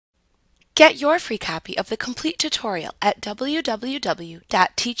Get your free copy of the complete tutorial at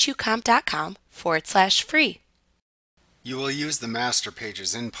www.teachucomp.com/free. You will use the master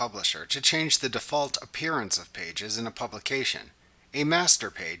pages in Publisher to change the default appearance of pages in a publication. A master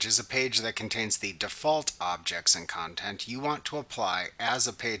page is a page that contains the default objects and content you want to apply as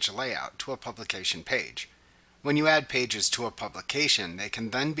a page layout to a publication page. When you add pages to a publication, they can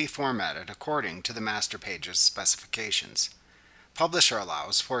then be formatted according to the master page's specifications. Publisher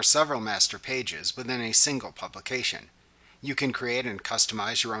allows for several master pages within a single publication. You can create and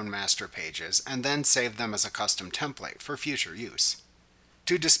customize your own master pages and then save them as a custom template for future use.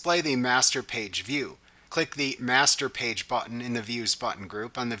 To display the master page view, click the Master Page button in the Views button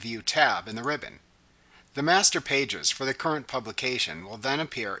group on the View tab in the ribbon. The master pages for the current publication will then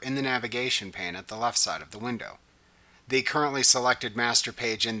appear in the navigation pane at the left side of the window. The currently selected master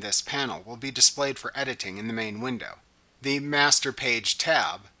page in this panel will be displayed for editing in the main window. The Master Page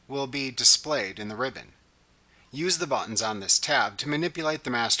tab will be displayed in the ribbon. Use the buttons on this tab to manipulate the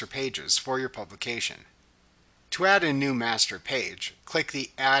master pages for your publication. To add a new master page, click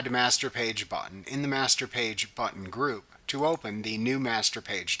the Add Master Page button in the Master Page button group to open the New Master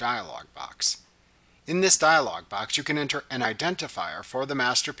Page dialog box. In this dialog box, you can enter an identifier for the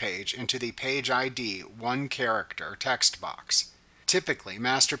master page into the Page ID 1-character text box. Typically,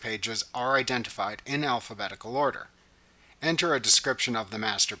 master pages are identified in alphabetical order. Enter a description of the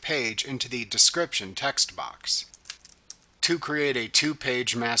master page into the Description text box. To create a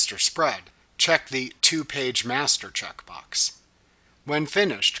 2-page master spread, check the 2-page master checkbox. When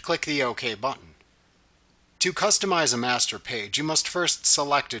finished, click the OK button. To customize a master page, you must first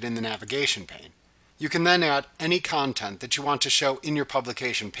select it in the navigation pane. You can then add any content that you want to show in your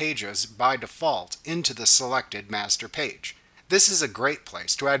publication pages by default into the selected master page. This is a great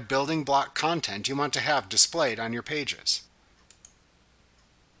place to add building block content you want to have displayed on your pages.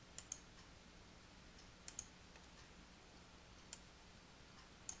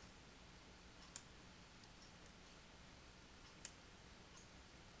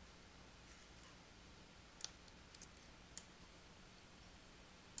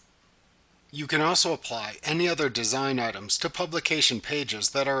 You can also apply any other design items to publication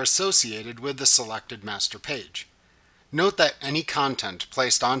pages that are associated with the selected master page. Note that any content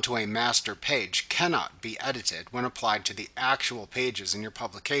placed onto a master page cannot be edited when applied to the actual pages in your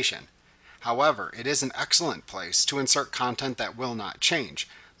publication. However, it is an excellent place to insert content that will not change,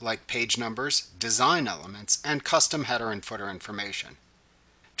 like page numbers, design elements, and custom header and footer information.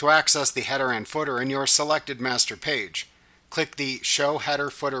 To access the header and footer in your selected master page, click the Show Header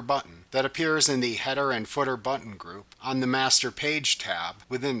Footer button that appears in the Header and Footer button group on the Master Page tab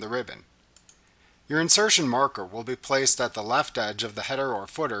within the ribbon. Your insertion marker will be placed at the left edge of the header or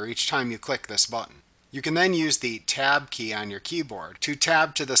footer each time you click this button. You can then use the Tab key on your keyboard to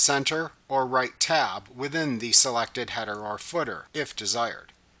tab to the center or right tab within the selected header or footer if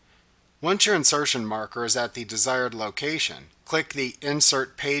desired. Once your insertion marker is at the desired location, click the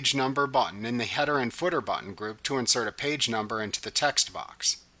Insert Page Number button in the Header and Footer button group to insert a page number into the text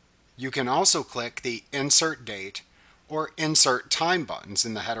box. You can also click the Insert Date or Insert Time buttons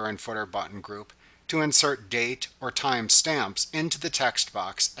in the Header and Footer button group to insert date or time stamps into the text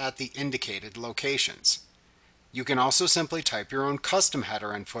box at the indicated locations. You can also simply type your own custom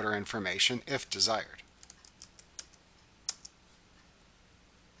header and footer information if desired.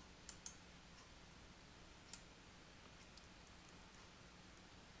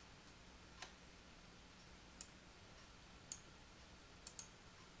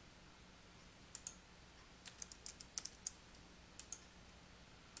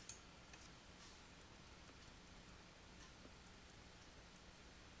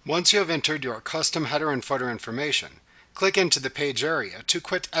 Once you have entered your custom header and footer information, click into the page area to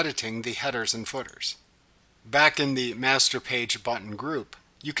quit editing the headers and footers. Back in the Master Page button group,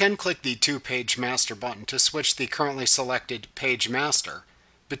 you can click the 2-page master button to switch the currently selected page master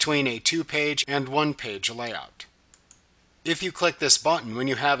between a 2-page and 1-page layout. If you click this button when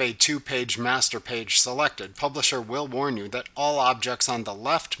you have a 2-page master page selected, Publisher will warn you that all objects on the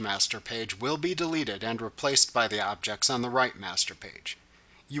left master page will be deleted and replaced by the objects on the right master page.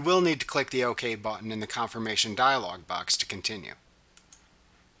 You will need to click the OK button in the confirmation dialog box to continue.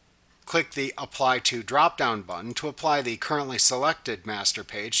 Click the Apply To drop-down button to apply the currently selected master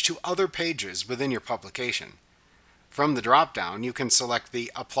page to other pages within your publication. From the drop-down, you can select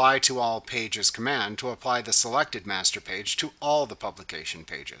the Apply to All Pages command to apply the selected master page to all the publication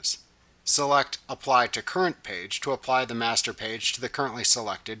pages. Select Apply to Current Page to apply the master page to the currently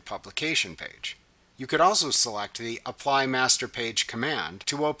selected publication page. You could also select the Apply Master Page command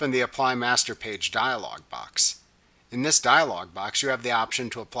to open the Apply Master Page dialog box. In this dialog box, you have the option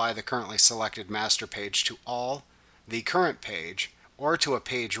to apply the currently selected master page to all, the current page, or to a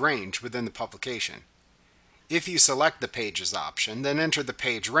page range within the publication. If you select the Pages option, then enter the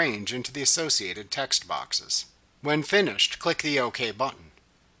page range into the associated text boxes. When finished, click the OK button.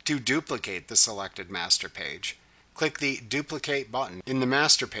 To duplicate the selected master page, click the Duplicate button in the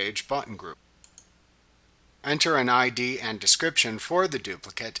Master Page button group. Enter an ID and description for the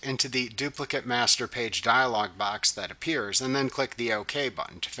duplicate into the Duplicate Master Page dialog box that appears, and then click the OK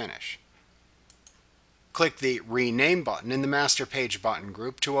button to finish. Click the Rename button in the Master Page button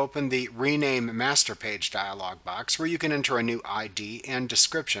group to open the Rename Master Page dialog box, where you can enter a new ID and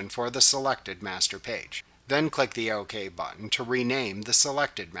description for the selected master page. Then click the OK button to rename the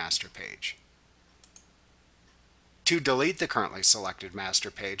selected master page. To delete the currently selected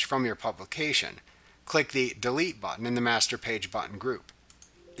master page from your publication, click the Delete button in the Master Page button group.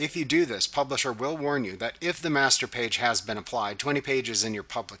 If you do this, Publisher will warn you that if the master page has been applied to any pages in your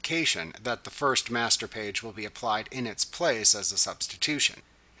publication, that the first master page will be applied in its place as a substitution.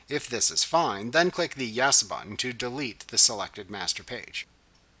 If this is fine, then click the Yes button to delete the selected master page.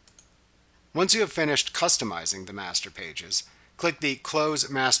 Once you have finished customizing the master pages, click the Close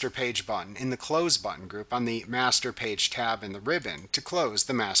Master Page button in the Close button group on the Master Page tab in the ribbon to close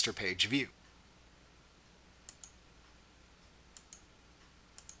the master page view.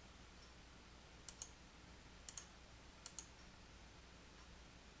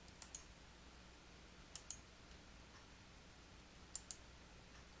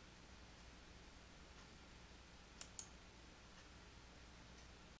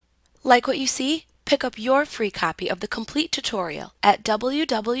 Like what you see? Pick up your free copy of the complete tutorial at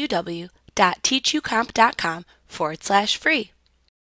www.teachucomp.com/free.